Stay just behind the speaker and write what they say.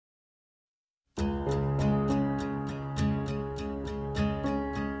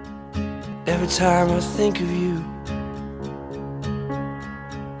Every time I think of you,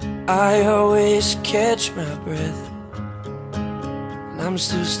 I always catch my breath. And I'm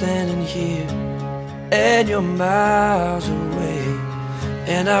still standing here, and you're miles away.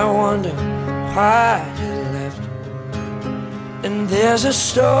 And I wonder why you left. And there's a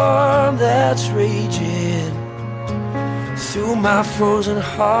storm that's raging through my frozen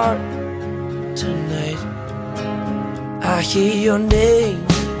heart tonight. I hear your name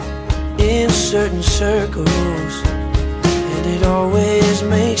in certain circles, and it always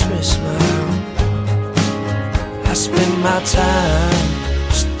makes me smile. I spend my time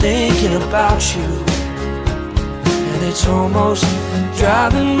just thinking about you, and it's almost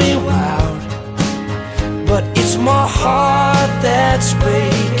driving me wild. But it's my heart that's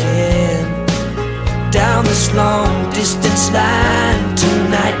breaking down this long distance line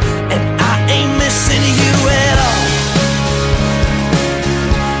tonight, and I ain't missing you at all.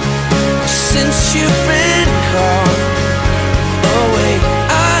 Since you've been gone away,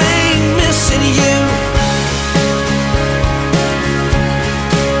 I ain't missing you.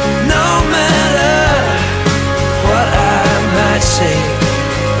 No matter what I might say,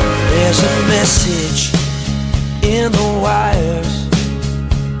 there's a message in the wires,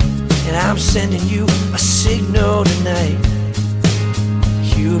 and I'm sending you a signal tonight.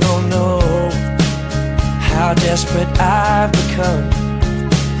 You don't know how desperate I've become,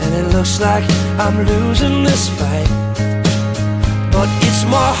 and it looks like I'm losing this fight. But it's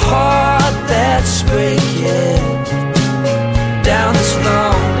my heart that's breaking down this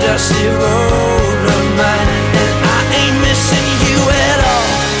long dusty road of mine, and I ain't missing you at all.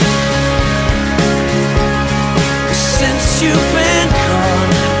 Since you've been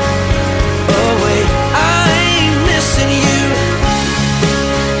gone away, I ain't missing you.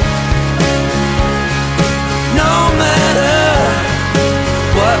 No matter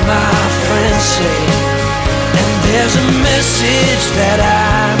what my friends say, and there's a message that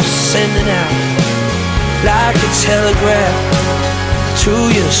I'm sending out like a telegraph to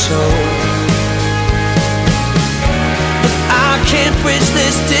your soul. But I can't bridge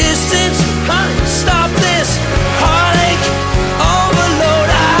this distance, stop this heartache overload.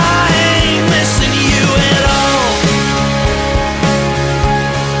 I ain't missing you at all.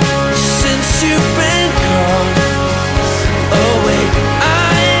 Since you've been gone away,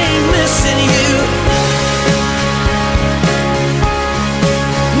 I ain't missing you.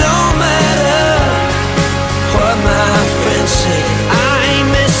 No matter what my friends say, I ain't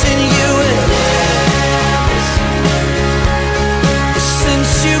missing you at all. Since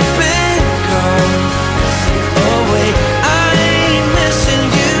you've been gone away, I ain't missing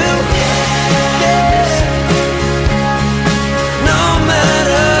you. No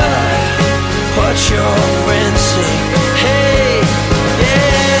matter what your friends say,